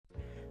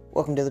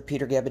Welcome to the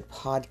Peter Gabbett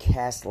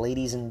Podcast,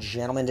 ladies and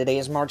gentlemen. Today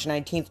is March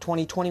 19th,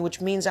 2020, which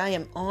means I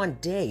am on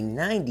day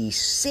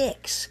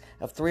 96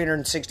 of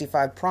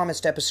 365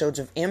 promised episodes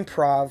of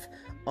improv,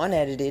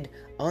 unedited,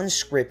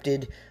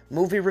 unscripted,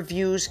 movie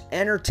reviews,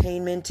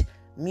 entertainment,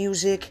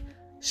 music,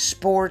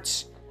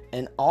 sports,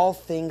 and all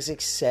things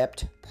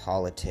except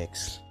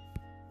politics.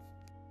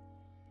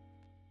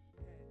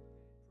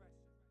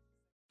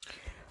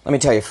 Let me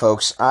tell you,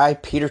 folks, I,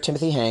 Peter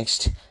Timothy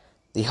Hangst,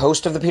 the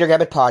host of the Peter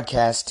Gabbett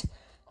Podcast,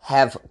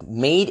 have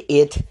made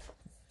it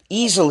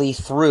easily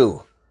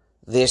through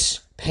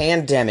this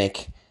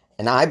pandemic,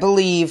 and I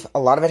believe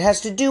a lot of it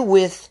has to do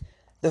with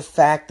the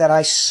fact that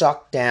I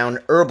suck down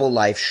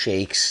Herbalife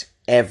shakes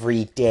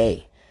every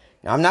day.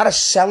 Now, I'm not a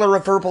seller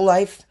of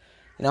Herbalife.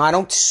 I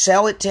don't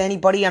sell it to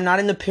anybody. I'm not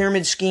in the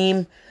pyramid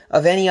scheme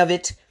of any of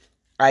it.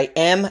 I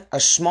am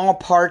a small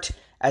part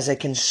as a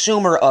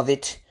consumer of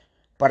it,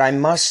 but I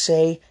must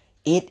say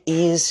it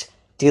is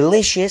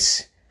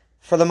delicious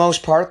for the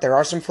most part. There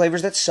are some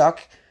flavors that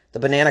suck. The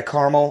banana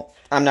caramel,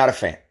 I'm not a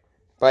fan.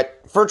 But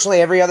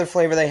virtually every other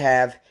flavor they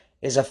have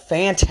is a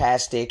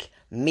fantastic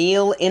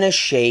meal in a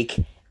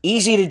shake,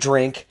 easy to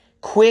drink,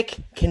 quick,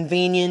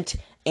 convenient,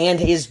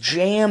 and is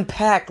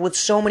jam-packed with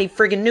so many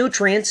friggin'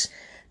 nutrients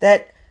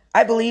that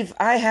I believe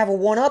I have a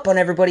one-up on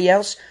everybody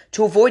else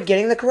to avoid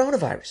getting the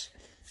coronavirus.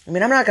 I'm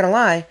not gonna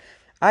lie,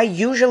 I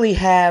usually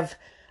have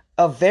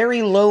a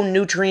very low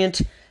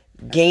nutrient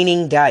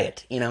gaining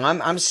diet.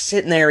 I'm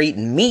sitting there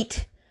eating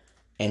meat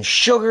and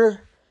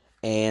sugar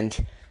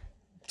and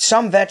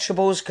some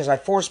vegetables because I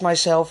force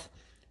myself,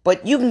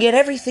 but you can get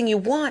everything you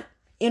want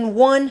in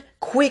one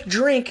quick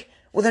drink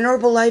with an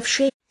Herbalife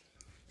shake.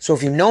 So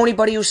if you know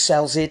anybody who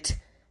sells it,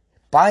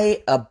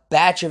 buy a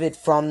batch of it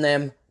from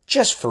them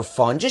just for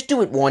fun. Just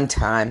do it one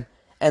time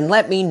and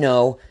let me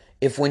know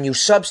if when you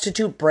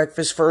substitute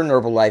breakfast for an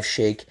Herbalife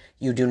shake,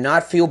 you do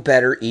not feel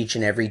better each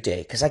and every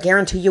day, because I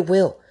guarantee you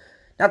will.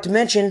 Not to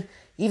mention,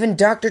 even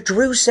Dr.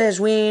 Drew says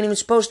we ain't even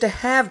supposed to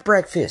have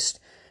breakfast.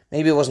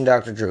 Maybe it wasn't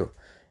Dr. Drew.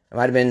 It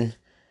might have been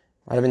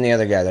the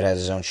other guy that has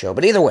his own show.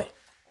 But either way,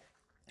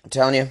 I'm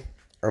telling you,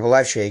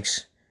 Herbalife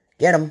shakes,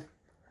 get them,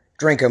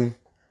 drink them,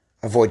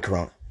 avoid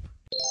Corona.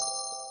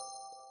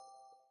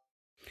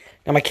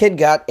 Now, my kid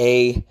got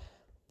a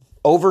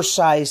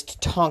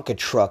oversized Tonka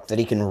truck that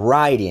he can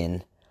ride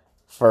in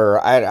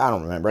for, I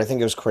don't remember, I think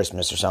it was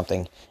Christmas or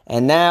something.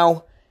 And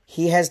now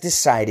he has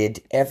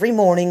decided every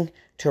morning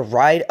to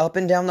ride up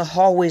and down the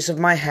hallways of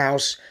my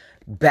house,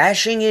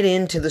 bashing it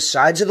into the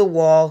sides of the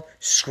wall,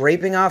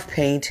 scraping off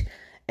paint,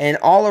 and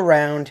all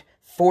around,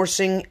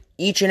 forcing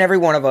each and every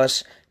one of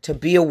us to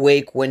be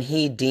awake when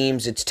he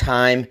deems it's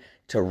time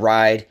to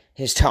ride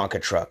his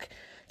Tonka truck.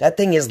 That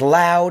thing is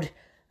loud,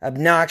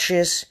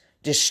 obnoxious,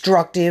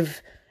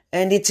 destructive,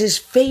 and it's his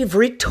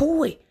favorite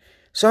toy.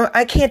 So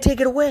I can't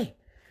take it away.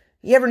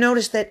 You ever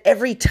notice that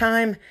every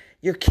time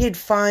your kid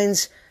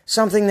finds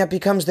something that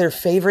becomes their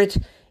favorite,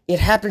 it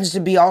happens to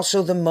be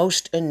also the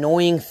most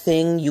annoying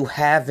thing you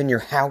have in your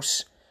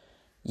house?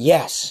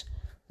 Yes.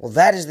 Well,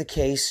 that is the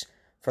case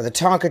for the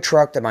Tonka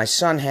truck that my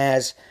son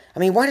has.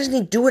 Why doesn't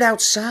he do it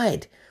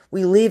outside?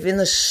 We live in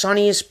the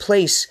sunniest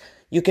place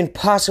you can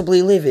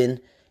possibly live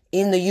in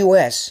the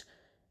U.S.,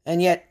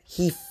 and yet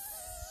he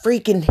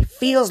freaking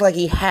feels like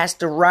he has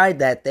to ride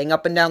that thing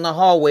up and down the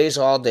hallways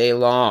all day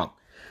long.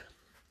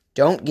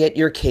 Don't get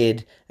your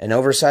kid an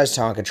oversized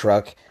Tonka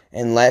truck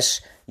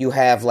unless you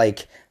have,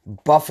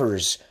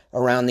 buffers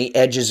around the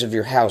edges of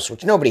your house,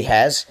 which nobody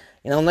has,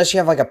 unless you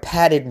have, a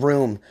padded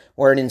room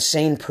where an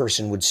insane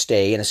person would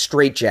stay in a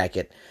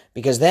straitjacket,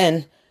 because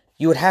then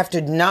you would have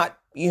to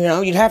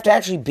you'd have to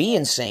actually be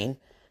insane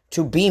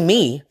to be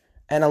me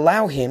and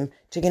allow him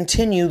to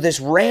continue this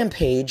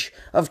rampage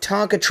of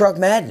Tonka truck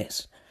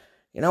madness.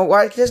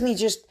 Why doesn't he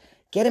just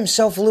get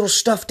himself a little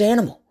stuffed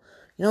animal?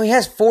 He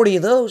has 40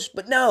 of those,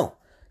 but no,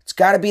 it's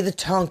got to be the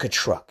Tonka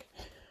truck.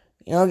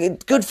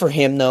 Good for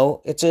him,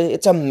 though.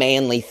 It's a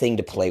manly thing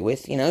to play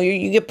with.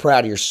 You get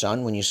proud of your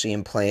son when you see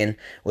him playing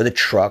with a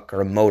truck or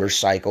a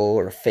motorcycle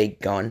or a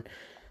fake gun.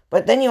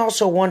 But then you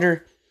also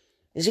wonder,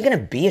 is he going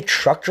to be a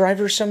truck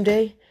driver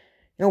someday?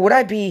 Would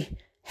I be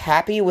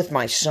happy with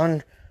my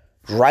son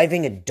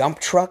driving a dump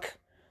truck?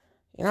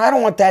 I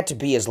don't want that to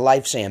be his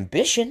life's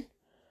ambition.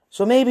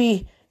 So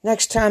maybe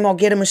next time I'll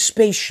get him a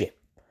spaceship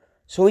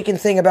so he can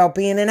think about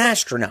being an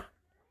astronaut.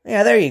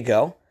 Yeah, there you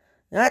go.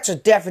 Now, that's a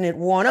definite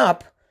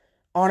one-up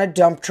on a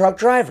dump truck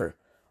driver.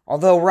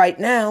 Although right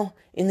now,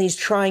 in these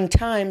trying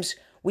times,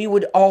 we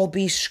would all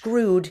be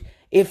screwed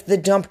if the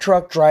dump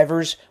truck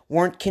drivers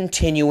weren't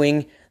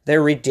continuing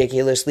their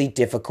ridiculously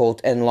difficult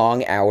and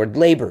long-houred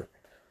labor.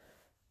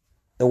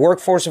 The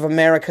workforce of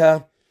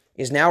America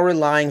is now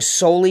relying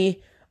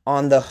solely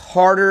on the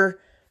harder,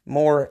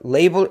 more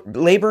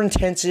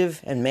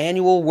labor-intensive and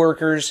manual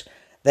workers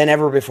than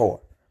ever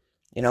before.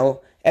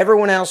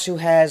 Everyone else who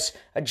has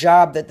a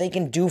job that they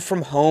can do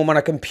from home on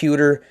a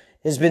computer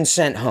has been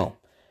sent home.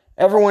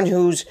 Everyone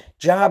whose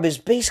job is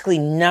basically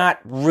not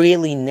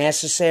really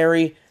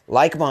necessary,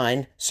 like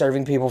mine,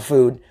 serving people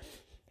food,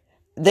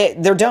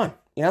 they're done.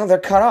 They're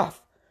cut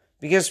off.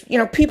 Because,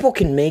 people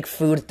can make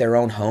food at their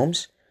own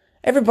homes.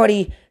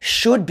 Everybody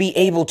should be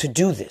able to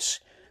do this.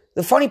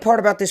 The funny part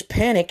about this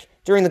panic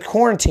during the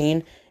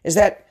quarantine is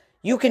that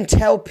you can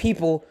tell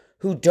people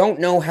who don't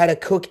know how to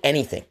cook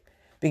anything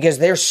because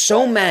they're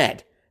so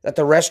mad that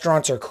the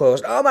restaurants are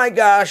closed. Oh my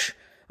gosh,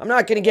 I'm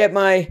not going to get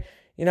my,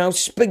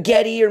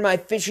 spaghetti or my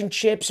fish and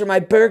chips or my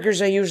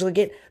burgers I usually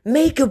get.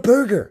 Make a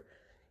burger.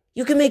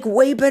 You can make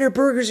way better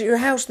burgers at your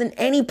house than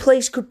any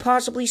place could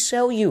possibly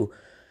sell you.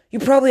 You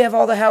probably have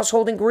all the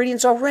household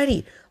ingredients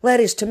already.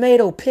 Lettuce,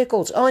 tomato,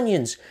 pickles,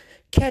 onions,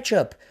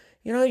 ketchup.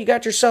 You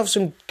got yourself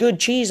some good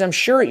cheese, I'm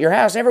sure, at your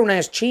house. Everyone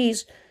has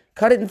cheese.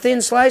 Cut it in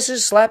thin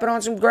slices, slap it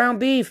on some ground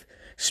beef.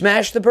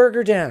 Smash the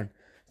burger down.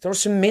 Throw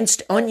some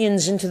minced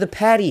onions into the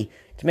patty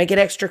to make it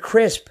extra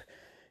crisp.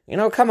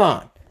 Come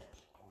on.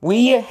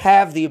 We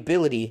have the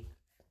ability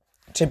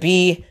to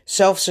be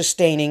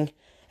self-sustaining,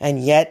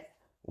 and yet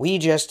we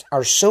just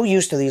are so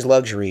used to these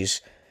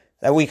luxuries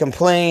that we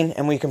complain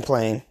and we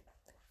complain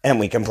and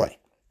we complain.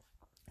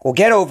 Well,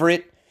 get over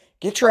it.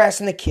 Get your ass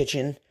in the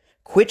kitchen.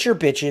 Quit your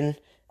bitching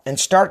and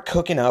start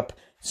cooking up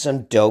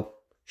some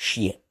dope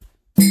shit.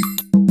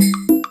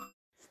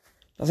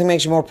 Nothing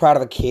makes you more proud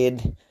of a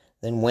kid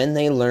than when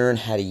they learn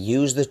how to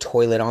use the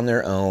toilet on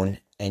their own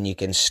and you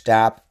can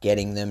stop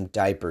getting them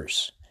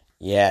diapers.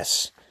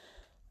 Yes,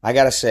 I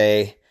gotta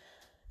say,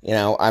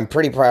 I'm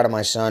pretty proud of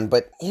my son,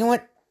 but you know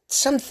what?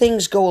 Some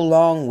things go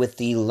along with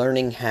the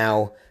learning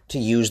how to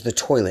use the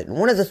toilet. And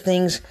one of the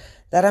things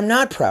that I'm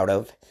not proud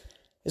of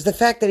is the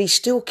fact that he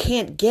still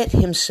can't get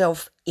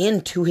himself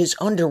into his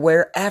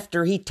underwear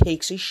after he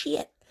takes a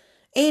shit.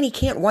 And he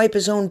can't wipe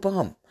his own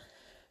bum.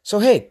 So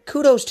hey,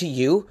 kudos to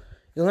you.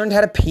 You learned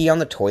how to pee on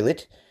the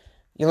toilet.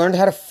 You learned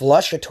how to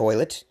flush a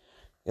toilet.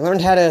 You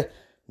learned how to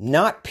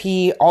not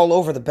pee all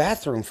over the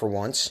bathroom for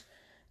once.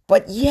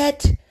 But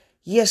yet,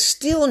 you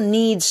still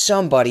need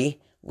somebody,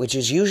 which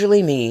is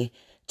usually me,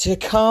 to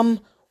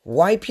come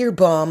wipe your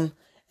bum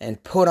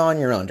and put on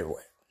your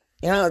underwear.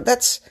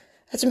 That's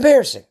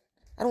embarrassing.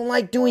 I don't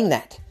like doing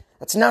that.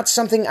 That's not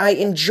something I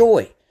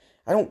enjoy.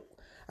 I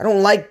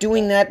don't like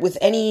doing that with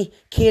any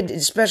kid,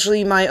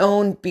 especially my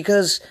own,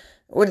 because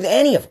with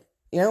any of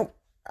them,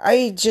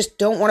 I just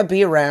don't want to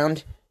be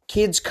around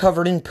kids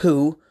covered in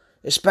poo,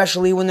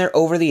 especially when they're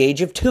over the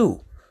age of 2.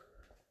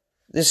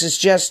 This is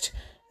just,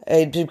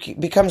 it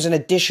becomes an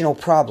additional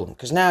problem,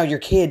 because now your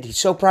kid, he's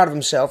so proud of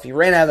himself, he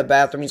ran out of the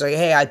bathroom, he's like,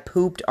 hey, I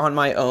pooped on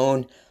my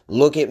own,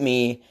 look at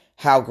me,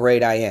 how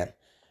great I am.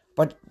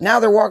 But now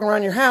they're walking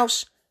around your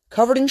house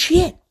covered in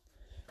shit.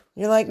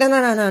 You're like,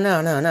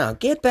 no.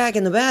 Get back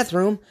in the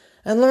bathroom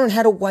and learn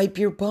how to wipe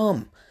your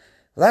bum.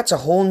 Well, that's a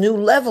whole new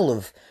level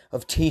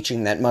of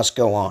teaching that must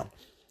go on.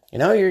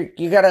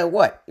 You gotta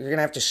what? You're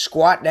gonna have to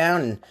squat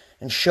down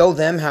and show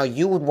them how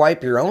you would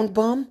wipe your own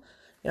bum?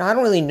 I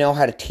don't really know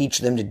how to teach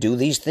them to do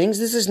these things.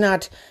 This is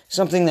not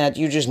something that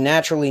you just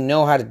naturally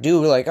know how to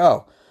do. Like,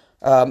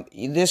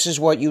 this is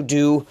what you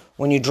do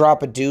when you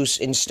drop a deuce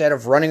instead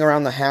of running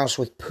around the house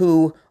with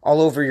poo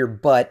all over your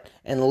butt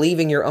and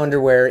leaving your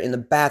underwear in the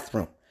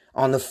bathroom,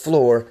 on the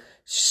floor,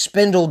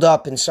 spindled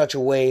up in such a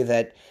way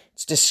that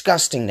it's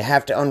disgusting to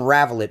have to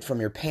unravel it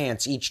from your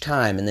pants each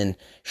time and then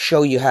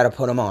show you how to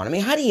put them on. I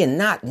mean, how do you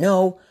not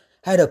know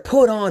how to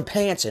put on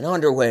pants and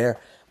underwear,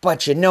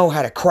 but you know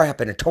how to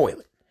crap in a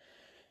toilet?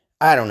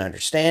 I don't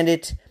understand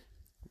it.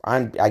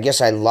 I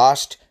guess I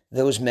lost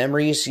those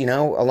memories,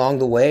 along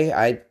the way.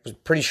 I was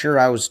pretty sure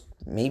I was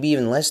maybe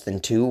even less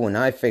than 2 when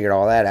I figured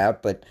all that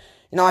out. But,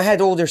 I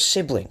had older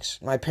siblings.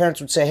 My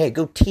parents would say, hey,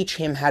 go teach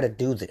him how to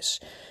do this.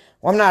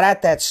 Well, I'm not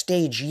at that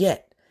stage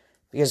yet.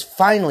 Because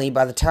finally,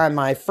 by the time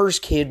my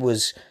first kid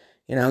was,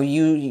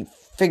 you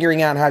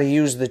figuring out how to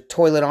use the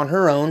toilet on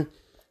her own,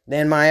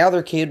 then my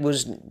other kid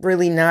was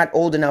really not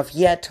old enough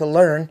yet to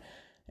learn.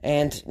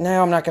 And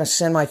now I'm not going to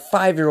send my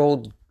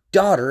 5-year-old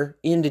daughter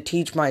in to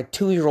teach my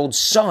 2-year-old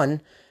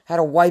son how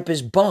to wipe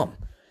his bum.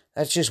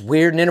 That's just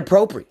weird and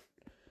inappropriate.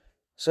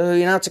 So,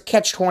 it's a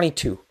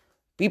catch-22.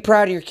 Be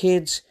proud of your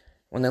kids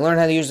when they learn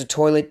how to use the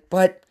toilet,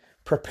 but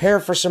prepare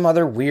for some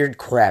other weird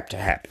crap to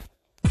happen.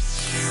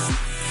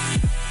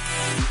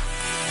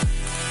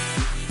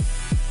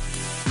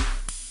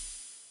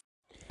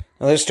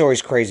 Now, this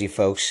story's crazy,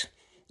 folks.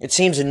 It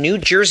seems a New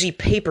Jersey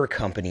paper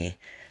company,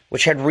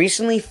 which had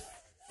recently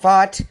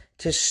fought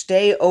to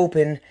stay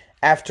open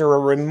after a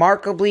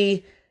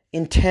remarkably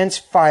intense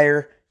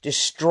fire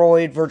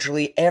destroyed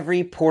virtually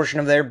every portion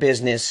of their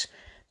business.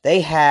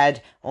 They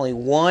had only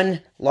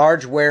one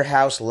large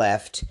warehouse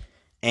left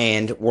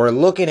and were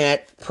looking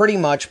at pretty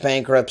much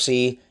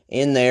bankruptcy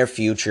in their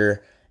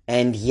future.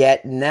 And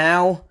yet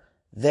now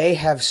they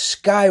have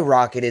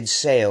skyrocketed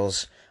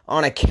sales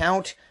on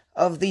account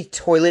of the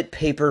toilet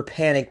paper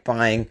panic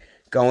buying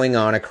going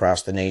on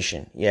across the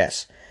nation.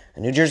 Yes,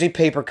 a New Jersey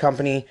paper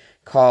company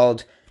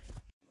called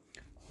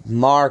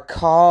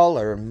Marcal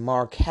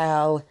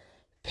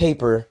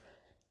Paper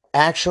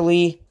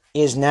actually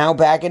is now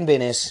back in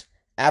business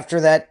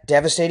after that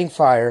devastating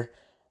fire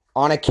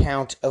on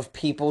account of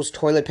people's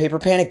toilet paper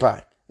panic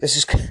buying. This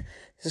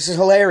This is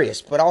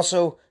hilarious, but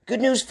also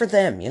good news for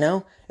them, you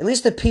know? At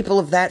least the people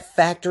of that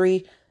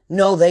factory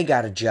know they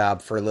got a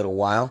job for a little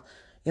while.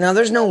 You know,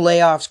 there's no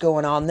layoffs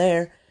going on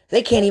there.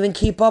 They can't even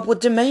keep up with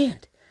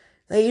demand.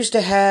 They used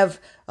to have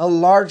a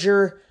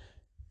larger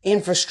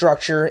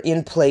infrastructure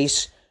in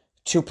place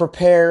to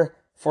prepare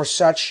for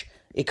such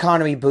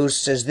economy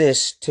boosts as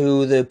this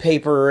to the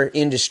paper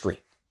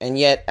industry. And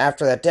yet,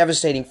 after that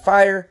devastating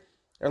fire,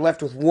 they're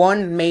left with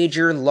one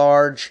major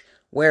large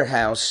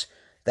warehouse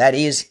that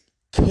is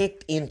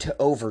kicked into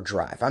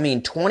overdrive. I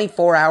mean,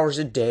 24 hours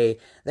a day,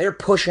 they're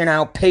pushing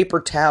out paper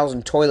towels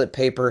and toilet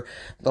paper,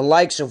 the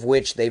likes of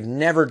which they've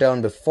never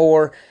done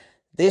before.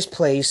 This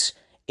place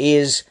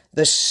is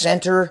the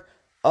center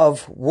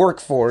of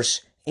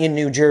workforce in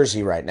New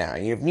Jersey right now.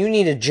 If you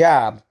need a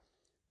job,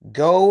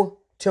 go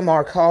to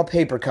Markall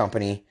Paper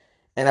Company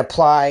and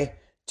apply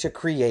to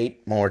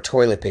create more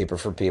toilet paper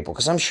for people,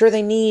 because I'm sure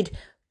they need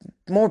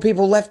more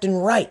people left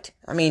and right.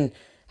 I mean,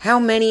 how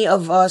many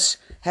of us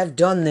have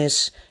done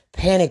this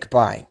panic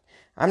buying?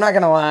 I'm not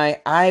gonna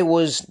lie, I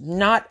was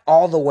not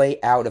all the way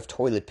out of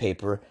toilet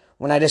paper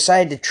when I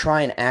decided to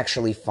try and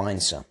actually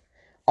find some.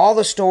 All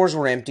the stores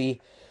were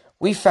empty.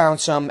 We found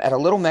some at a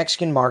little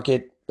Mexican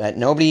market that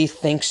nobody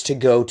thinks to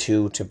go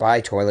to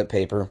buy toilet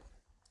paper.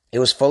 It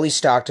was fully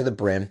stocked to the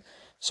brim,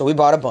 so we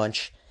bought a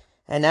bunch.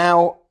 And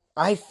now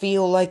I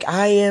feel like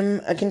I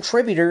am a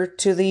contributor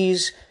to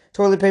these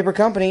toilet paper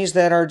companies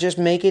that are just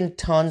making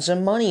tons of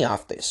money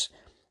off this.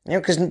 You know,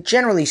 because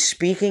generally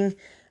speaking,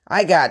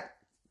 I got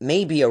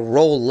maybe a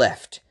roll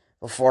left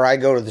before I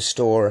go to the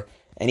store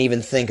and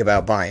even think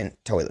about buying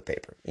toilet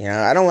paper. You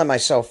know, I don't let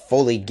myself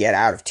fully get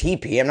out of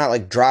TP. I'm not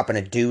like dropping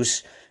a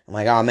deuce. I'm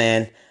like, oh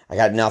man, I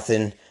got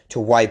nothing to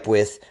wipe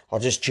with. I'll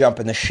just jump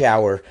in the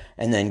shower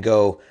and then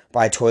go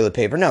buy toilet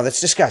paper. No,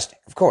 that's disgusting.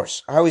 Of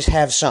course, I always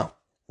have some.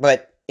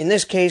 But in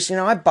this case, you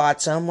know, I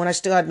bought some when I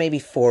still had maybe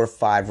 4 or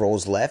 5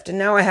 rolls left, and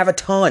now I have a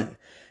ton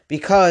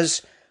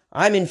because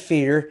I'm in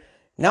fear,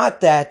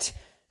 not that,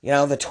 you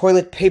know, the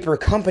toilet paper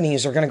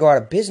companies are going to go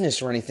out of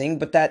business or anything,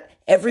 but that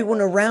everyone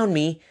around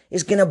me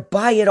is going to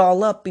buy it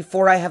all up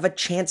before I have a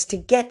chance to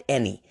get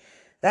any.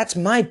 That's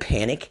my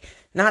panic,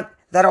 not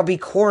that I'll be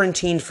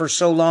quarantined for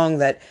so long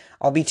that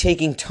I'll be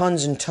taking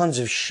tons and tons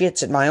of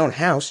shits at my own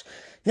house.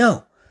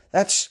 No,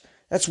 that's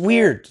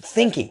weird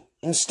thinking.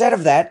 Instead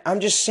of that, I'm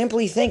just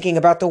simply thinking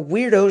about the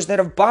weirdos that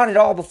have bought it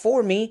all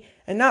before me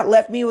and not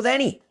left me with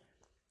any.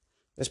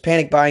 This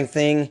panic buying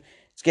thing,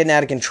 it's getting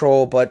out of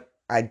control, but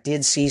I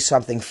did see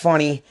something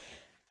funny.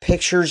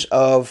 Pictures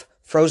of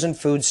frozen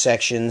food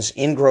sections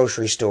in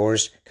grocery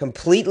stores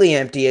completely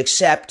empty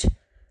except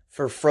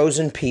for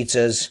frozen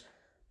pizzas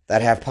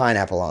that have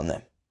pineapple on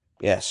them.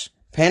 Yes,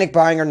 panic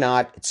buying or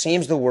not, it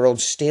seems the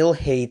world still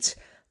hates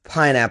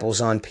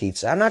pineapples on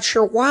pizza. I'm not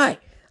sure why.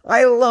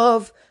 I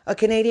love a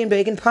Canadian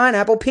bacon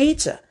pineapple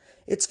pizza.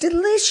 It's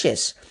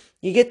delicious.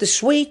 You get the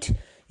sweet,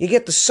 you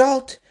get the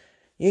salt,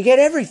 you get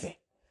everything.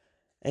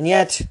 And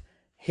yet,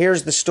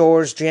 here's the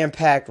stores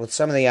jam-packed with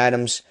some of the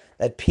items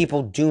that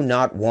people do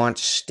not want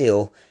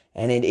still,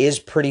 and it is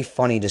pretty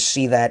funny to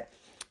see that.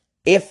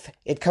 If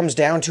it comes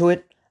down to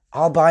it,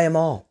 I'll buy them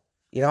all.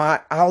 You know,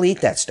 I'll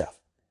eat that stuff.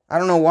 I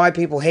don't know why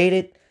people hate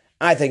it.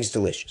 I think it's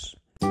delicious.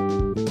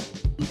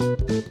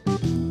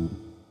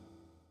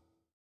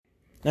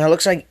 Now, it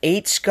looks like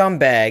 8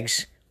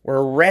 scumbags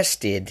were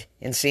arrested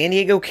in San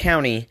Diego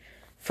County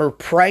for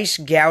price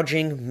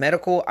gouging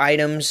medical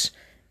items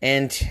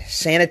and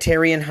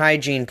sanitary and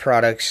hygiene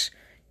products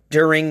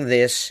during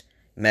this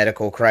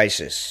medical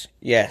crisis.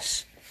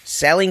 Yes,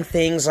 selling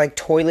things like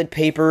toilet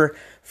paper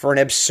for an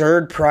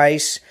absurd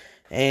price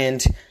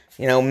and,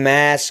 you know,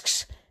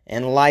 masks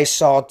and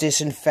Lysol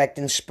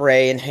disinfectant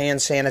spray and hand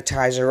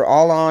sanitizer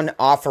all on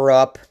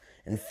OfferUp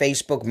and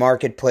Facebook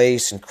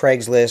Marketplace and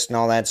Craigslist and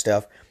all that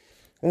stuff.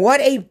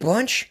 What a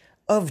bunch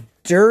of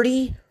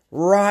dirty,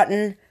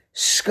 rotten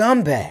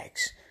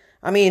scumbags.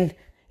 I mean,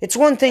 it's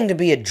one thing to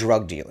be a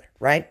drug dealer,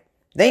 right?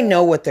 They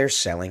know what they're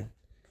selling.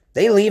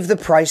 They leave the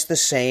price the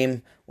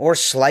same or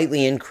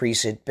slightly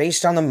increase it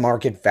based on the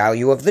market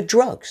value of the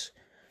drugs.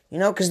 You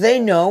know, because they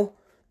know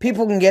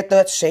people can get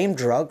that same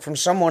drug from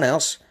someone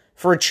else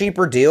for a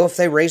cheaper deal if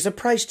they raise the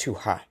price too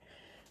high.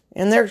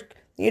 And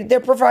they're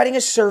providing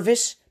a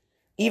service,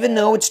 even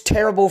though it's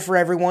terrible for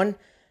everyone.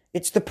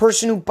 It's the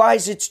person who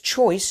buys its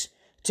choice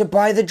to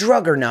buy the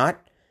drug or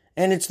not,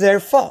 and it's their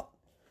fault.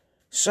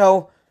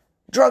 So,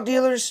 drug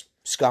dealers,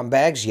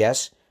 scumbags,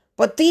 yes,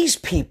 but these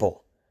people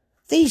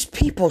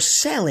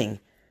selling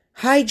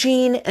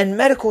hygiene and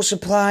medical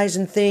supplies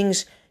and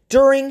things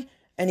during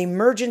an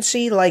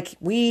emergency like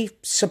we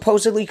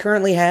supposedly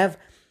currently have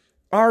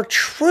are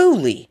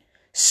truly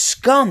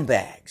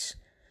scumbags.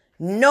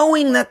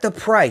 Knowing that the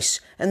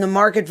price and the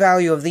market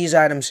value of these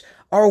items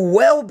are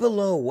well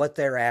below what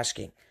they're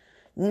asking.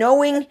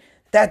 Knowing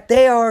that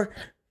they are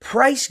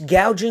price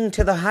gouging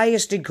to the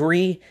highest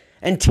degree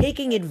and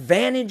taking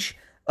advantage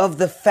of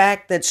the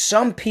fact that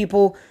some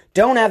people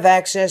don't have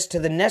access to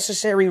the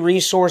necessary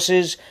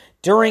resources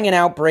during an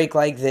outbreak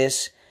like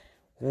this.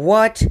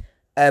 What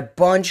a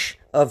bunch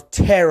of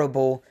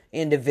terrible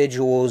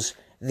individuals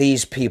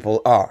these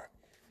people are.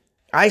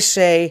 I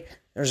say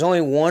there's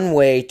only one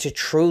way to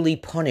truly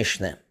punish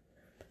them.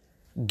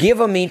 Give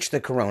them each the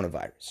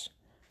coronavirus.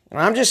 And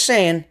I'm just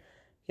saying,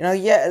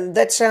 yeah,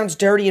 that sounds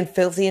dirty and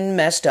filthy and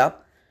messed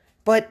up.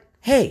 But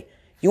hey,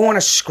 you want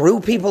to screw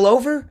people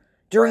over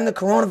during the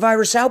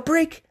coronavirus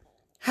outbreak?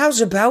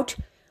 How's about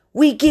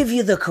we give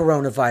you the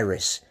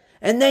coronavirus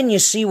and then you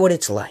see what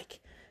it's like?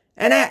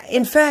 And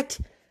in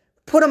fact,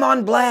 put them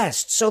on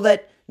blast so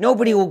that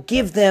nobody will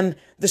give them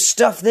the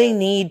stuff they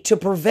need to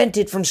prevent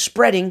it from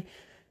spreading.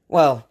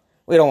 Well,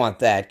 we don't want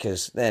that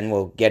because then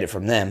we'll get it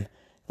from them.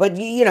 But,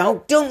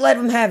 don't let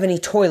them have any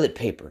toilet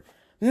paper.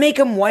 Make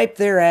them wipe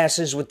their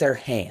asses with their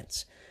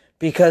hands.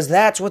 Because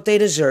that's what they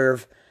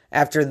deserve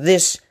after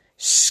this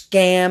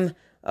scam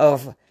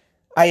of...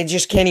 I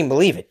just can't even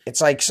believe it.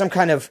 It's like some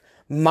kind of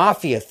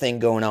mafia thing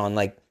going on.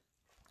 Like,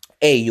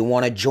 hey, you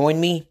want to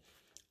join me?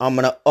 I'm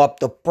going to up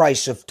the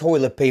price of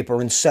toilet paper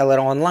and sell it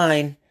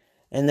online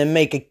and then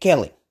make a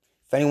killing.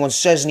 If anyone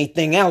says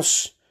anything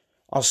else,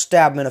 I'll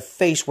stab them in the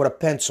face with a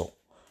pencil.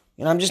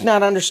 I'm just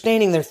not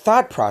understanding their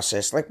thought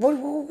process. Like,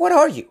 what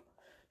are you?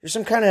 You're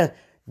some kind of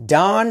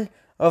don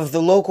of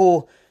the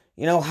local,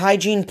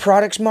 hygiene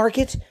products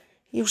market?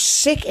 You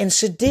sick and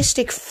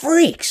sadistic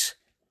freaks.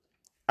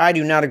 I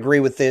do not agree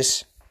with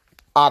this.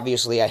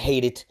 Obviously, I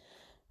hate it.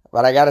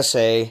 But I gotta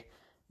say,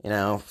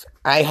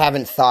 I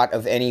haven't thought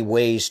of any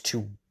ways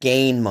to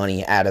gain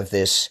money out of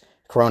this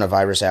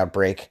coronavirus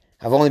outbreak.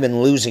 I've only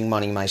been losing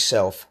money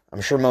myself.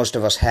 I'm sure most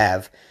of us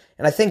have.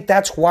 And I think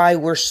that's why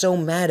we're so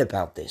mad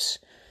about this.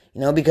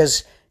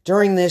 Because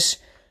during this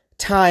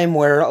time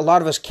where a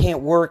lot of us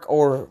can't work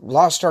or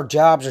lost our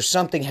jobs or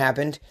something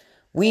happened,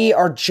 we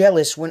are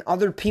jealous when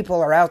other people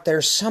are out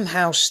there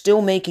somehow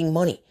still making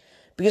money.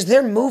 Because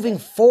they're moving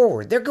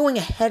forward. They're going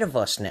ahead of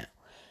us now.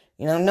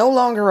 No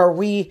longer are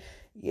we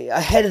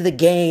ahead of the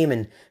game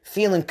and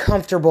feeling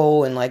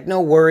comfortable and like,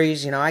 no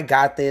worries, I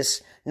got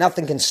this.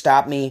 Nothing can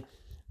stop me.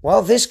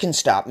 Well, this can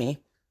stop me.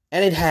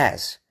 And it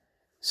has.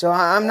 So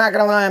I'm not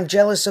going to lie, I'm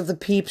jealous of the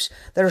peeps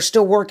that are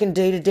still working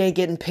day to day,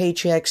 getting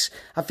paychecks.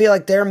 I feel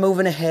like they're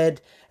moving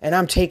ahead, and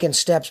I'm taking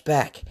steps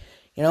back.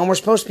 And we're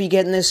supposed to be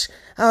getting this,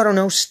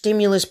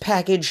 stimulus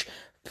package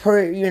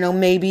per,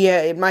 maybe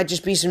it might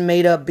just be some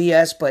made-up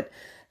BS, but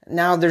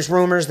now there's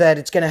rumors that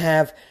it's going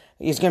to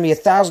be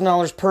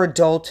 $1,000 per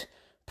adult,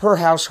 per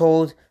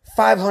household,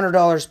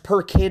 $500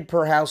 per kid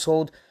per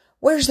household.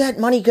 Where's that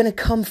money going to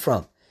come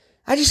from?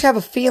 I just have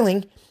a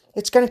feeling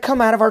it's going to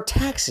come out of our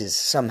taxes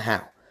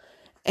somehow.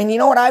 And you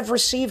know what? I've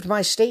received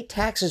my state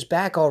taxes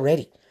back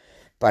already.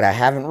 But I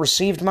haven't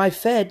received my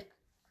Fed.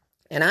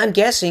 And I'm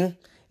guessing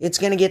it's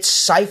going to get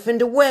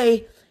siphoned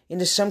away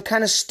into some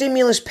kind of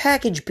stimulus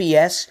package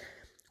BS,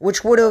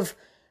 which would have,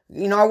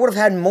 I would have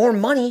had more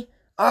money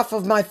off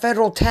of my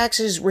federal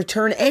taxes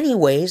return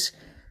anyways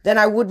than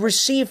I would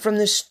receive from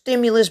this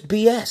stimulus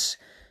BS.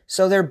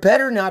 So there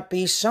better not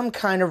be some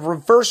kind of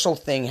reversal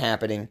thing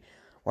happening,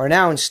 where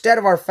now instead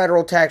of our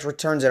federal tax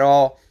returns at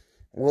all,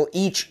 we'll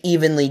each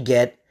evenly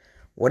get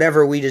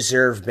whatever we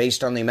deserve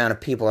based on the amount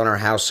of people in our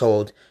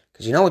household.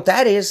 Because you know what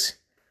that is?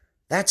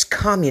 That's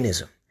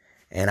communism.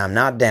 And I'm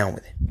not down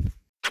with it.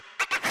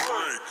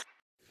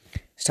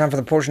 It's time for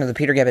the portion of the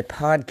Peter Gabbett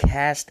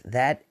podcast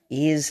that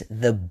is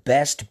the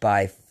best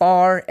by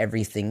far.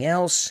 Everything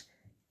else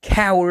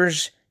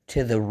cowers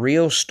to the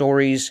real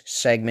stories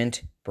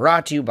segment,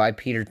 brought to you by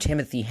Peter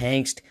Timothy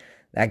Hangst.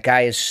 That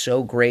guy is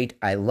so great.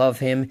 I love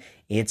him.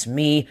 It's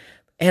me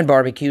and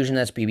Barbecusion.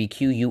 That's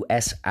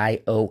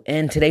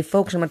BBQUSION. Today,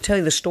 folks, I'm going to tell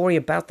you the story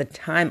about the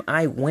time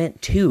I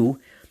went to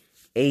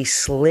a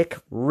Slick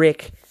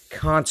Rick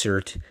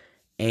concert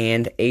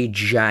and a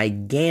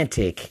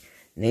gigantic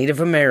Native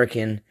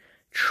American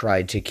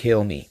tried to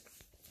kill me.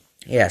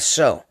 Yeah,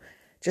 so,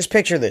 just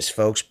picture this,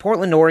 folks.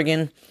 Portland,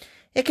 Oregon,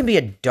 it can be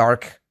a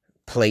dark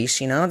place,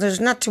 There's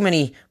not too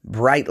many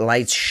bright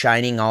lights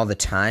shining all the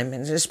time,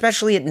 and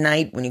especially at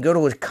night when you go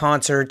to a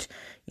concert,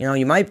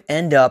 you might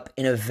end up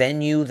in a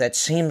venue that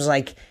seems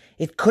like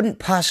it couldn't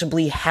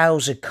possibly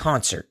house a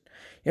concert.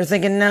 You're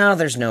thinking, no,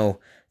 there's no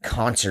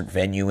concert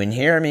venue in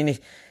here. I mean,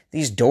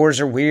 these doors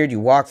are weird. You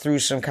walk through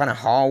some kind of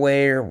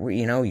hallway or,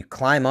 you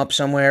climb up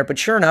somewhere. But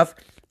sure enough,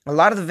 a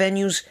lot of the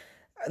venues,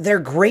 they're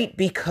great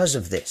because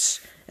of this.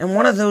 And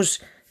one of those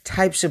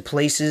types of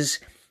places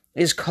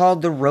is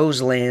called the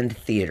Roseland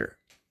Theater.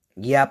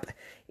 Yep,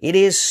 it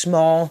is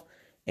small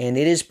and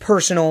it is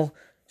personal,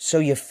 so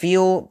you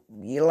feel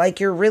like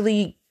you're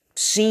really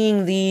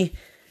seeing the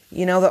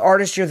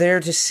artist you're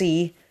there to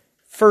see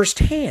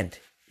firsthand.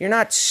 You're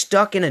not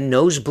stuck in a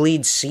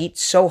nosebleed seat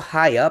so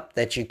high up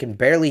that you can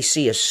barely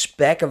see a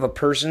speck of a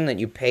person that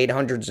you paid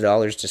hundreds of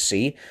dollars to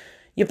see.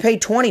 You pay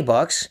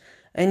 $20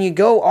 and you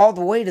go all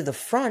the way to the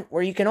front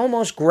where you can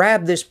almost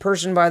grab this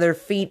person by their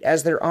feet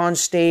as they're on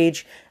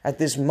stage at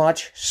this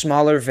much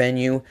smaller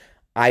venue.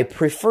 I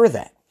prefer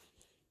that.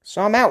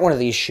 So I'm at one of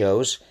these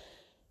shows.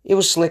 It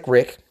was Slick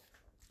Rick,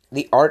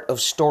 the Art of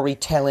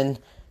Storytelling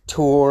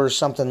tour,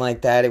 something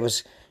like that. It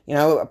was,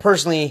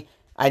 personally,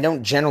 I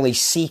don't generally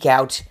seek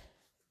out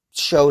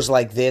shows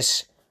like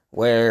this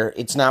where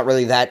it's not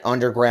really that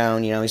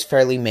underground, he's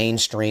fairly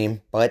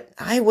mainstream. But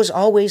I was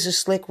always a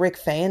Slick Rick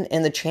fan,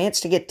 and the chance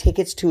to get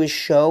tickets to his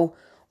show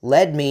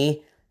led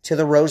me to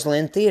the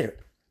Roseland Theater.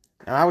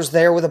 Now, I was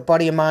there with a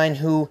buddy of mine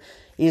who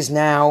is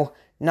now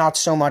not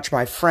so much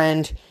my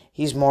friend.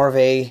 He's more of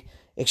a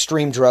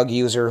extreme drug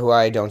user who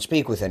I don't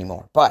speak with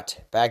anymore.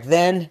 But back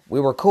then,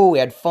 we were cool, we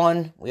had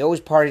fun, we always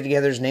partied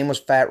together. His name was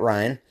Fat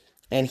Ryan,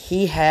 and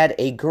he had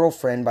a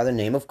girlfriend by the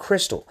name of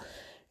Crystal.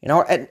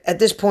 At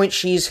this point,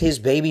 she's his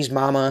baby's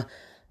mama,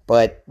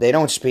 but they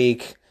don't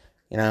speak.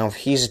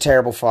 He's a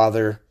terrible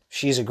father.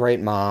 She's a great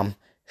mom.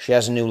 She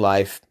has a new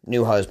life,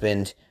 new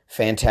husband,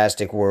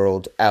 fantastic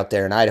world out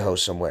there in Idaho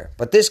somewhere.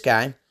 But this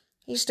guy,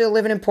 he's still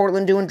living in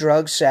Portland doing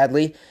drugs,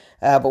 sadly.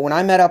 But when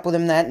I met up with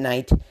him that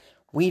night,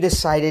 we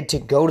decided to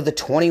go to the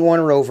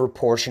 21 Rover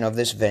portion of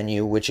this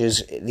venue, which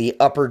is the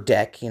upper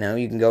deck. You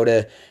can go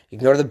to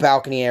the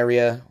balcony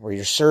area where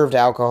you're served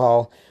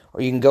alcohol, or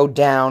you can go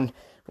down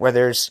where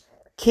there's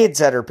kids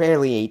that are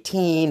barely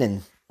 18,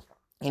 and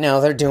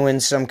they're doing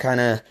some kind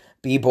of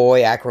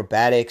b-boy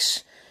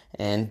acrobatics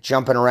and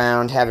jumping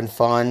around, having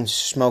fun,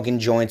 smoking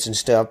joints and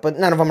stuff, but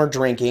none of them are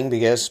drinking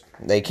because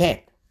they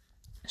can't.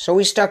 So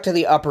we stuck to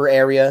the upper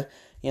area.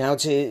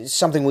 It's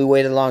something we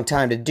waited a long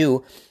time to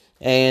do,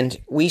 and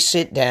we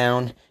sit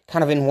down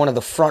kind of in one of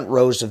the front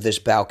rows of this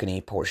balcony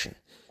portion.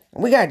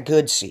 We got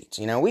good seats.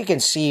 We can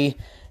see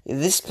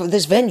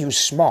this venue's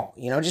small.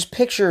 Just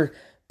picture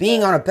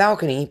being on a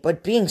balcony,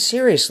 but being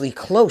seriously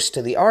close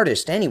to the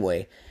artist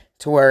anyway,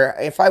 to where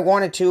if I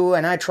wanted to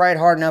and I tried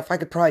hard enough, I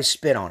could probably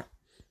spit on him,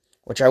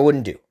 which I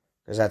wouldn't do,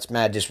 because that's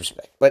mad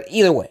disrespect. But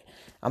either way,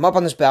 I'm up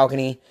on this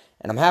balcony,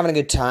 and I'm having a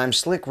good time.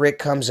 Slick Rick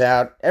comes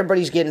out,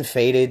 everybody's getting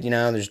faded,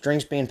 there's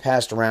drinks being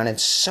passed around, and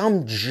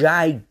some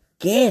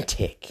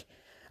gigantic,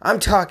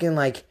 I'm talking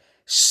like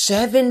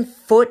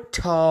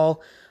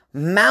 7-foot-tall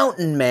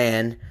mountain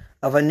man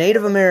of a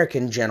Native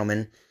American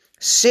gentleman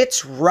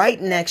sits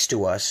right next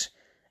to us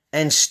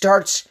and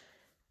starts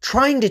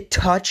trying to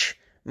touch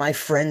my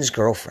friend's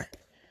girlfriend.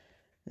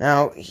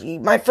 Now,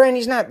 my friend,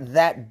 he's not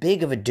that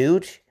big of a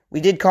dude. We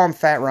did call him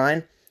Fat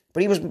Ryan,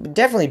 but he was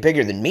definitely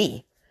bigger than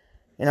me.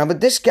 But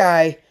this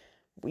guy,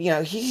 he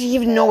didn't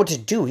even know what to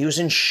do. He was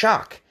in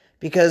shock,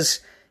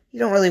 because you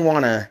don't really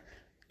want to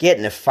get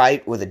in a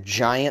fight with a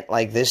giant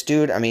like this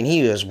dude. I mean,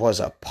 he was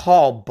a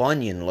Paul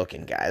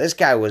Bunyan-looking guy. This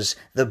guy was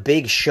the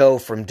Big Show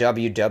from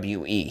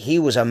WWE. He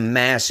was a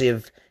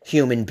massive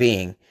human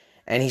being.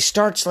 And he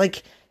starts,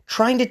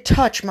 trying to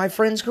touch my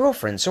friend's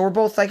girlfriend. So we're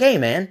both like, hey,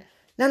 man,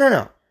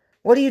 no.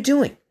 What are you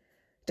doing?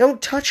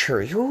 Don't touch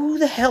her. Who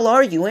the hell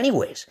are you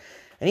anyways?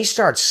 And he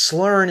starts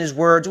slurring his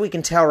words. We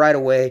can tell right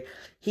away.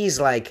 He's,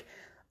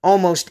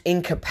 almost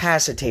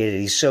incapacitated.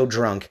 He's so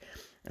drunk.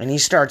 And he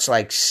starts,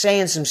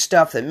 saying some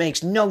stuff that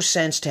makes no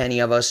sense to any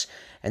of us.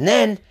 And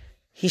then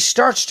he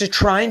starts to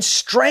try and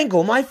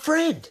strangle my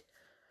friend.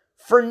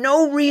 For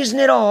no reason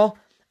at all,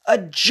 a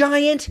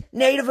giant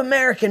Native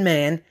American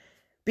man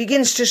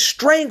begins to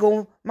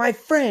strangle my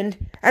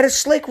friend at a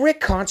Slick Rick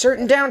concert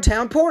in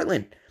downtown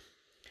Portland.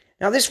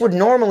 Now, this would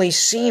normally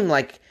seem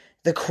like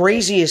the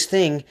craziest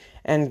thing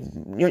and,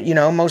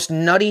 most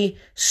nutty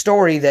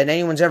story that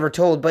anyone's ever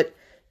told, but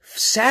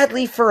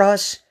sadly for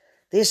us,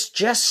 this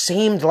just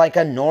seemed like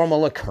a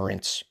normal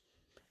occurrence.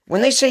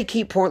 When they say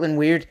keep Portland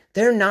weird,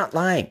 they're not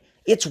lying.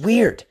 It's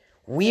weird.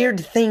 Weird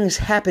things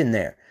happen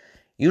there.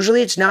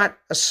 Usually it's not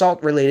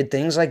assault-related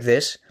things like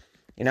this.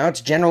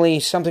 It's generally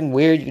something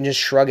weird. You can just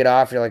shrug it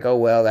off. You're like, oh,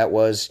 well, that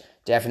was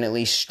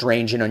definitely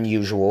strange and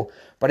unusual.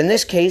 But in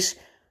this case,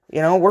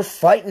 we're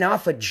fighting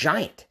off a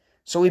giant.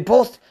 So we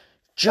both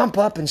jump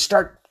up and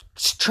start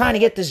trying to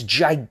get this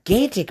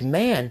gigantic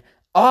man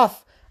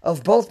off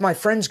of both my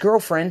friend's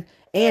girlfriend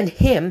and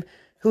him,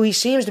 who he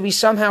seems to be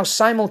somehow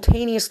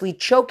simultaneously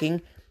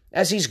choking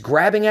as he's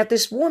grabbing at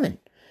this woman.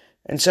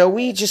 And so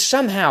we just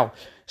somehow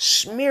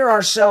smear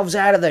ourselves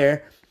out of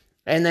there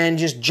and then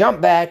just jump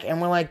back,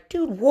 and we're like,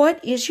 dude,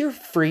 what is your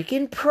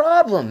freaking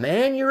problem,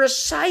 man? You're a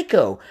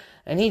psycho.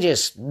 And he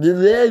just,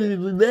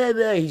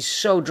 he's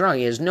so drunk.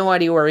 He has no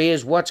idea where he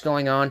is, what's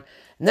going on.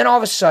 And then all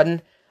of a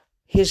sudden,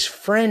 his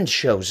friend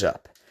shows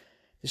up.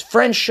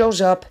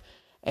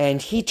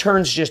 And he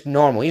turns just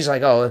normal. He's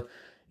like, oh,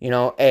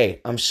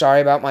 hey, I'm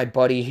sorry about my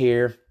buddy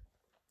here.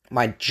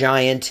 My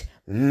giant,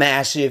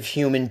 massive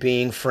human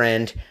being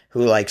friend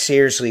who,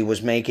 seriously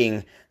was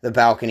making the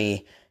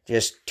balcony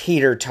just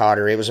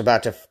teeter-totter. It was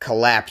about to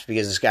collapse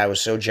because this guy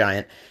was so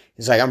giant.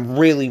 He's like, I'm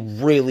really,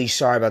 really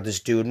sorry about this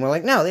dude. And we're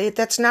like, no,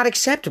 that's not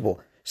acceptable.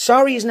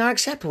 Sorry is not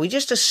acceptable. He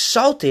just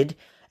assaulted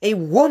a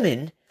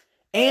woman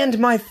and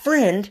my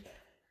friend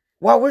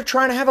while we're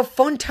trying to have a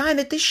fun time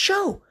at this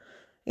show.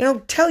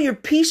 Tell your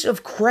piece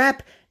of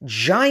crap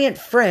giant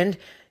friend,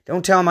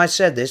 don't tell him I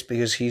said this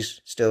because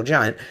he's still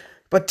giant,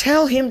 but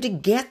tell him to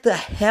get the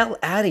hell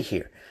out of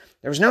here.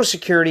 There was no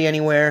security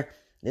anywhere.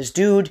 This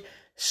dude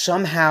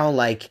somehow,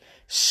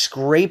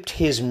 scraped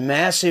his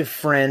massive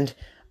friend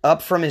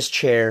up from his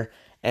chair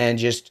and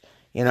just,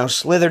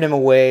 slithered him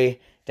away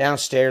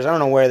downstairs. I don't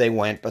know where they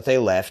went, but they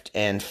left.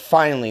 And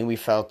finally, we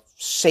felt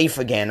safe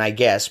again, I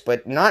guess,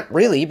 but not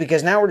really,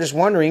 because now we're just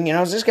wondering,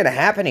 is this going to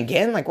happen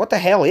again? Like, what the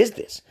hell is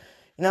this?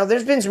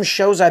 There's been some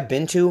shows I've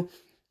been to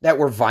that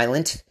were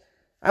violent.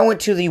 I went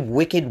to the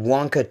Wicked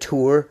Wonka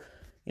tour.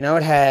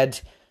 It had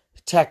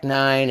Tech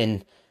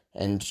Nine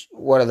and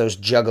what are those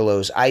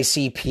juggalos?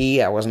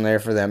 ICP. I wasn't there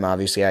for them,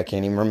 obviously. I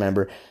can't even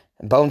remember.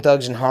 Bone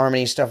Thugs and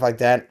Harmony, stuff like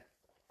that.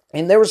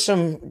 And there was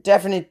some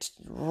definite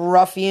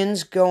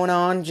ruffians going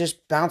on,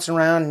 just bouncing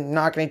around,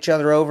 knocking each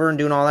other over and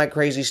doing all that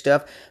crazy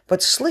stuff.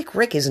 But Slick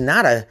Rick is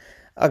not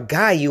a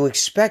guy you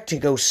expect to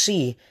go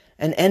see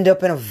and end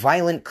up in a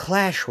violent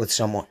clash with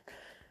someone.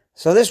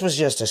 So this was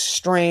just a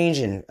strange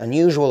and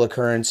unusual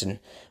occurrence, and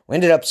we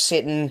ended up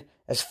sitting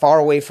as far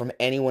away from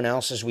anyone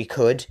else as we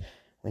could.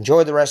 We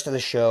enjoyed the rest of the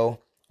show,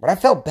 but I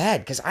felt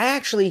bad because I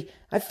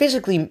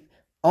physically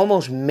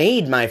almost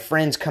made my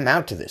friends come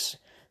out to this.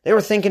 They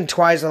were thinking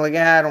twice. They're like,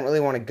 I don't really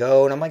want to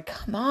go. And I'm like,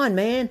 come on,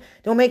 man.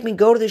 Don't make me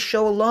go to this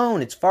show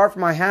alone. It's far from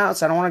my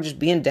house. I don't want to just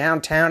be in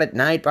downtown at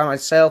night by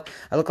myself.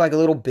 I look like a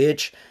little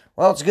bitch.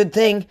 Well, it's a good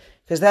thing,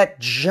 because that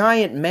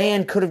giant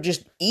man could have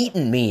just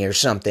eaten me or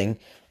something,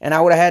 and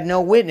I would have had no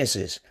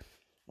witnesses.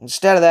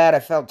 Instead of that, I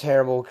felt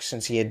terrible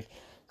since he had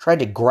tried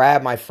to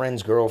grab my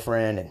friend's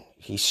girlfriend, and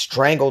he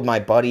strangled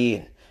my buddy.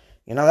 And,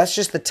 that's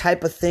just the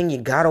type of thing you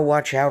gotta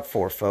watch out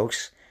for,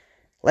 folks.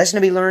 Lesson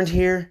to be learned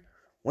here: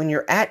 when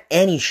you're at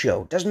any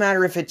show, doesn't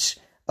matter if it's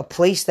a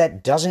place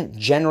that doesn't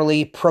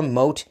generally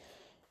promote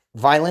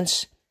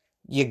violence,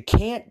 you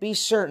can't be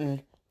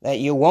certain that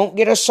you won't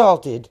get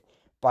assaulted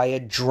by a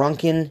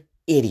drunken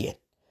idiot.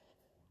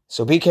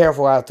 So be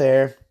careful out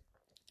there.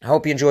 I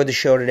hope you enjoyed the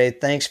show today.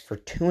 Thanks for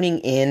tuning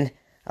in.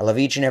 I love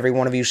each and every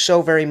one of you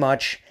so very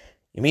much.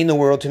 You mean the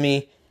world to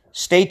me.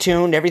 Stay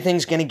tuned.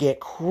 Everything's going to get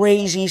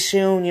crazy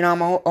soon.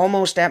 I'm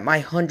almost at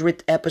my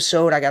 100th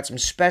episode. I got some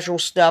special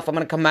stuff I'm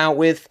going to come out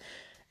with,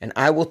 and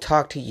I will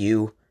talk to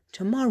you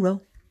tomorrow.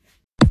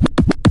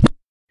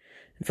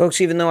 And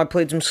folks, even though I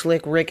played some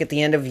Slick Rick at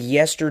the end of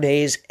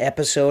yesterday's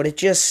episode, it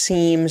just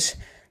seems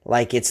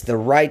like it's the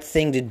right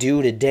thing to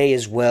do today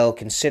as well,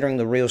 considering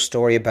the real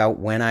story about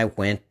when I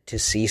went to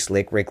see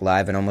Slick Rick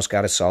live and almost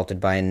got assaulted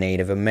by a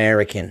Native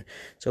American.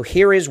 So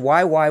here is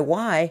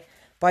Why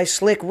by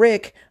Slick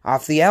Rick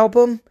off the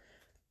album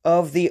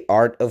of The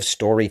Art of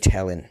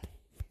Storytelling.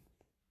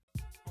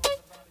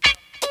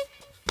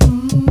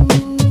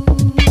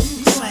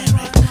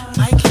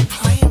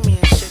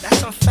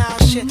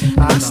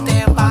 I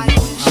stand by you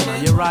and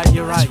shit. You're right.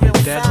 You're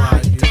dead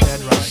right.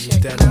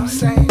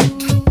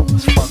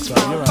 That's fucked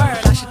up. You're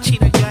right. I should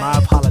cheat again. I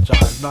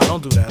apologize. No,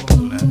 don't do that.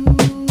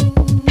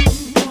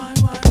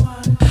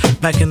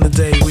 Back in the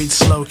day, we'd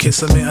slow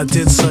kiss. I mean, I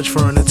did search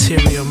for an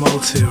ulterior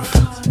motive.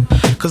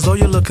 Cause though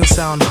you look and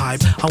sound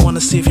hype, I wanna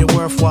see if you're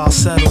worthwhile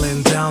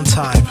settling down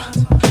type.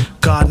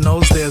 God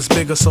knows there's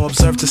bigger, so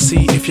observe to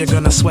see if you're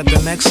gonna sweat the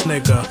next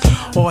nigga,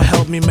 or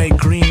help me make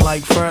green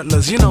like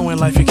fertilers. In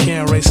life you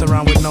can't race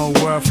around with no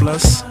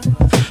worthless.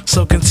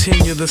 So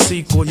continue the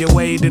sequel, you're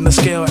weighed in the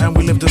scale and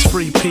we lived as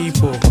free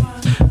people.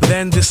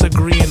 Then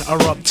disagree and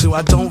erupt to,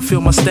 I don't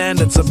feel my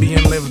standards are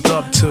being lived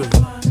up to.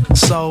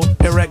 So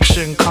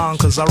erection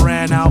conquers, I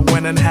ran out,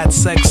 went and had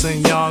sex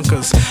in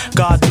Yonkers.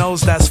 God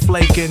knows that's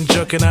flaking,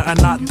 juking her,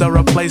 and not the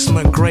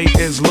replacement great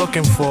is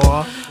looking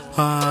for.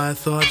 I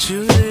thought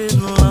you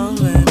didn't love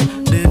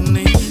it, didn't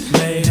he?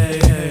 Hey.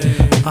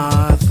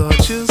 I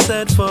thought you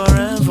said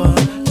forever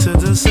to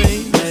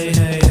deceive.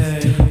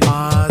 Hey.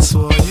 I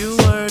swore you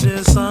were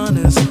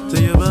dishonest.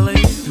 Do you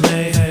believe?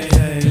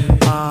 Hey.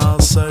 I'll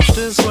search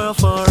this world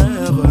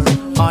forever.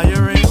 Are you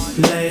real?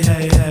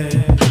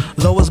 Hey.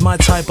 Though was my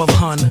type of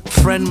hun,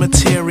 friend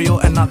material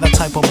and not that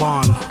type of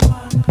bond.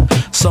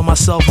 So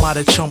myself might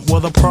have chumped.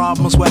 Well, the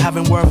problems we're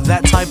having worth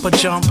that type of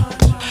jump.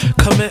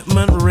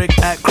 Commitment, Rick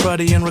at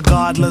cruddy, and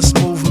regardless,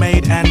 move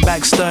made and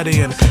back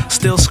studying.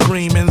 Still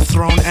screaming,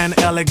 throne and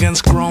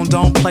elegance grown.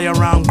 Don't play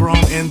around,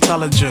 grown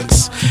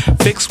intelligence.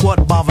 Fix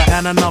what bother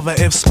and another.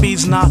 If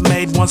speed's not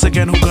made, once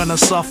again, who gonna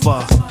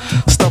suffer?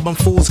 Stubborn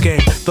fool's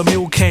game. The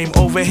mule came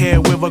over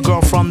here with a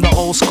girl from the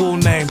old school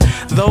name.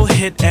 Though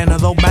hit and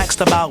though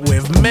maxed about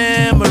with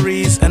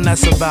memories, and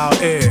that's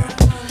about it.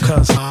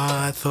 Cause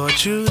I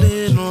thought you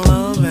didn't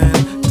love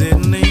it,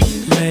 didn't he?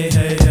 Hey.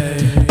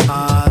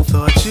 I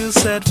thought you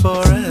said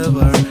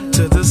forever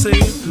to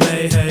deceive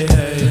me.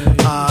 Hey.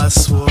 I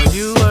swore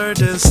you were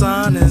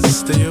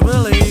dishonest. Do you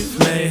believe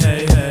me?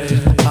 Hey.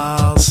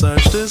 I'll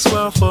search this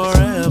world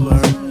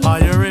forever. Are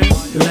you real?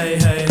 Hey.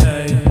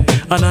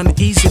 An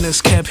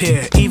uneasiness kept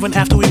here, even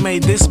after we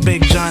made this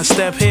big giant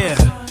step here.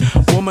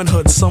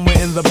 Womanhood somewhere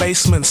in the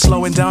basement,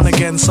 slowing down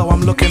again, so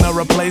I'm looking a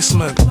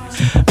replacement.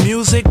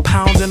 Music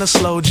pounding a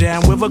slow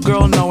jam with a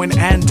girl knowing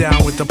and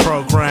down with the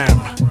program.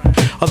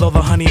 Although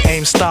the honey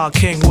aimed star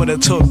king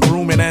would've took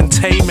grooming and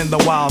taming the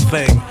wild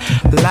thing.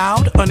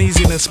 Loud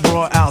uneasiness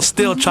brought out,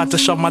 still tried to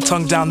shove my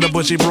tongue down the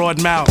bushy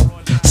broad mouth.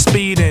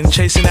 Speeding,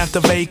 chasing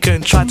after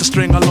vacant, tried to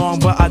string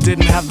along but I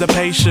didn't have the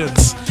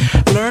patience.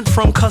 Learned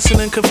from cussing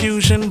and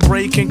confusion,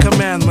 breaking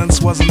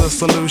commandments wasn't the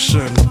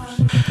solution.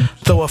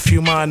 Though a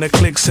few minor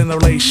clicks in the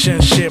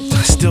relationship,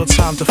 still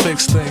time to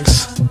fix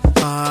things.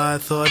 I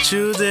thought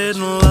you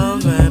didn't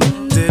love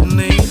and didn't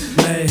need.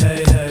 Hey,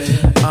 hey, hey.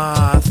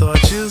 I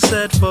thought you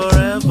said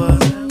forever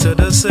to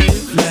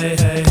deceive. Hey,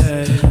 hey,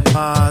 hey.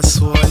 I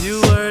swore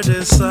you were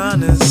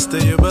dishonest.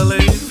 Do you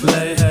believe?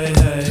 Hey, hey,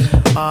 hey.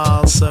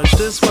 I'll search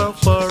this world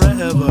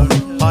forever.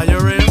 Are you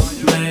real?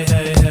 Hey,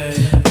 hey,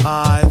 hey.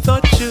 I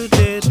thought you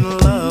didn't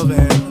love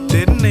and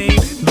didn't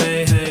need.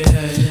 Hey, hey,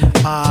 hey.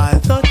 I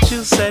thought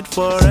you said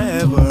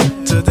forever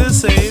to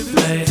deceive.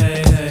 Hey,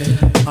 hey, hey.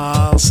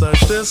 I'll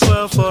search this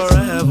world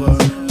forever.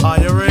 Are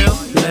you real?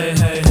 Hey,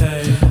 hey,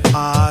 hey.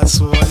 I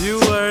swore you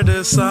were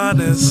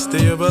dishonest.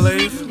 Do you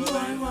believe?